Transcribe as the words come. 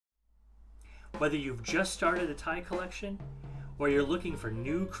Whether you've just started a tie collection or you're looking for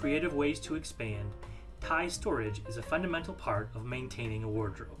new creative ways to expand, tie storage is a fundamental part of maintaining a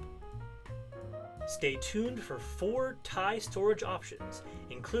wardrobe. Stay tuned for 4 tie storage options,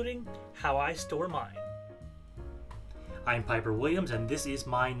 including how I store mine. I'm Piper Williams and this is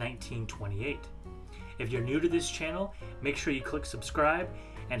my1928. If you're new to this channel, make sure you click subscribe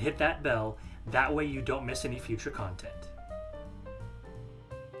and hit that bell, that way you don't miss any future content.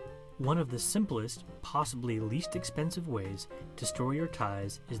 One of the simplest, possibly least expensive ways to store your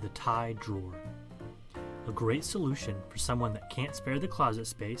ties is the tie drawer. A great solution for someone that can't spare the closet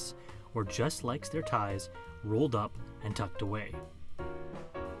space or just likes their ties rolled up and tucked away.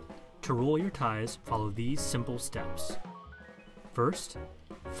 To roll your ties, follow these simple steps. First,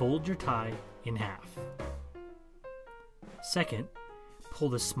 fold your tie in half. Second, pull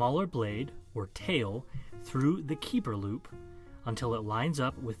the smaller blade or tail through the keeper loop until it lines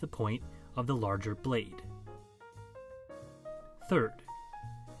up with the point of the larger blade. Third,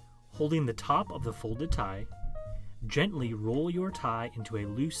 holding the top of the folded tie, gently roll your tie into a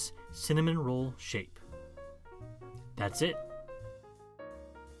loose cinnamon roll shape. That's it.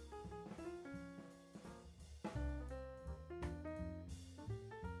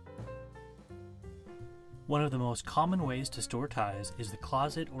 One of the most common ways to store ties is the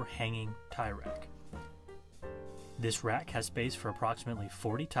closet or hanging tie rack. This rack has space for approximately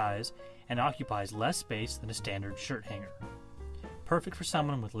 40 ties and occupies less space than a standard shirt hanger. Perfect for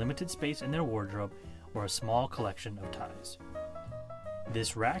someone with limited space in their wardrobe or a small collection of ties.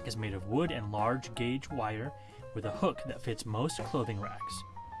 This rack is made of wood and large gauge wire with a hook that fits most clothing racks.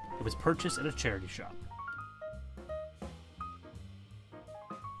 It was purchased at a charity shop.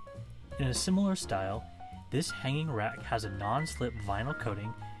 In a similar style, this hanging rack has a non-slip vinyl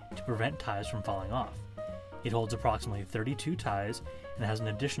coating to prevent ties from falling off. It holds approximately 32 ties and has an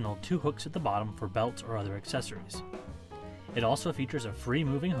additional 2 hooks at the bottom for belts or other accessories. It also features a free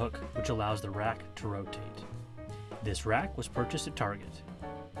moving hook which allows the rack to rotate. This rack was purchased at Target.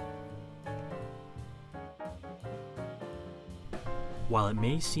 While it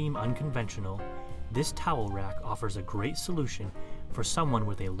may seem unconventional, this towel rack offers a great solution for someone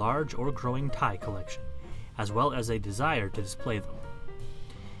with a large or growing tie collection, as well as a desire to display them.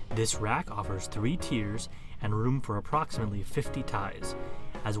 This rack offers 3 tiers and room for approximately 50 ties,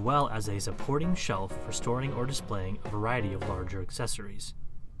 as well as a supporting shelf for storing or displaying a variety of larger accessories.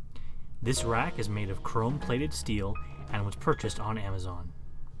 This rack is made of chrome-plated steel and was purchased on Amazon.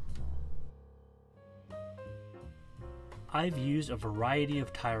 I've used a variety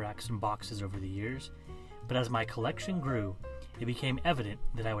of tie racks and boxes over the years, but as my collection grew, it became evident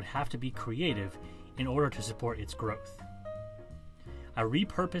that I would have to be creative in order to support its growth. I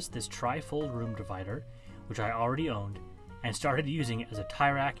repurposed this tri-fold room divider, which I already owned, and started using it as a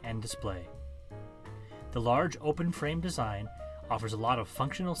tie rack and display. The large open frame design offers a lot of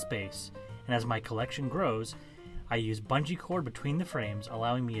functional space, and as my collection grows, I use bungee cord between the frames,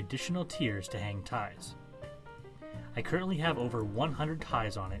 allowing me additional tiers to hang ties. I currently have over 100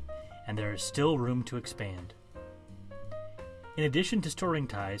 ties on it, and there is still room to expand. In addition to storing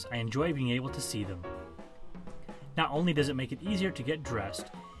ties, I enjoy being able to see them. Not only does it make it easier to get dressed,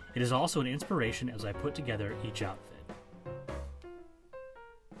 it is also an inspiration as I put together each outfit.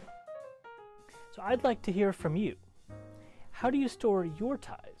 So I'd like to hear from you. How do you store your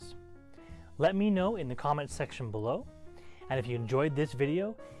ties? Let me know in the comments section below, and if you enjoyed this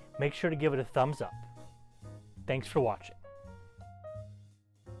video, make sure to give it a thumbs up. Thanks for watching.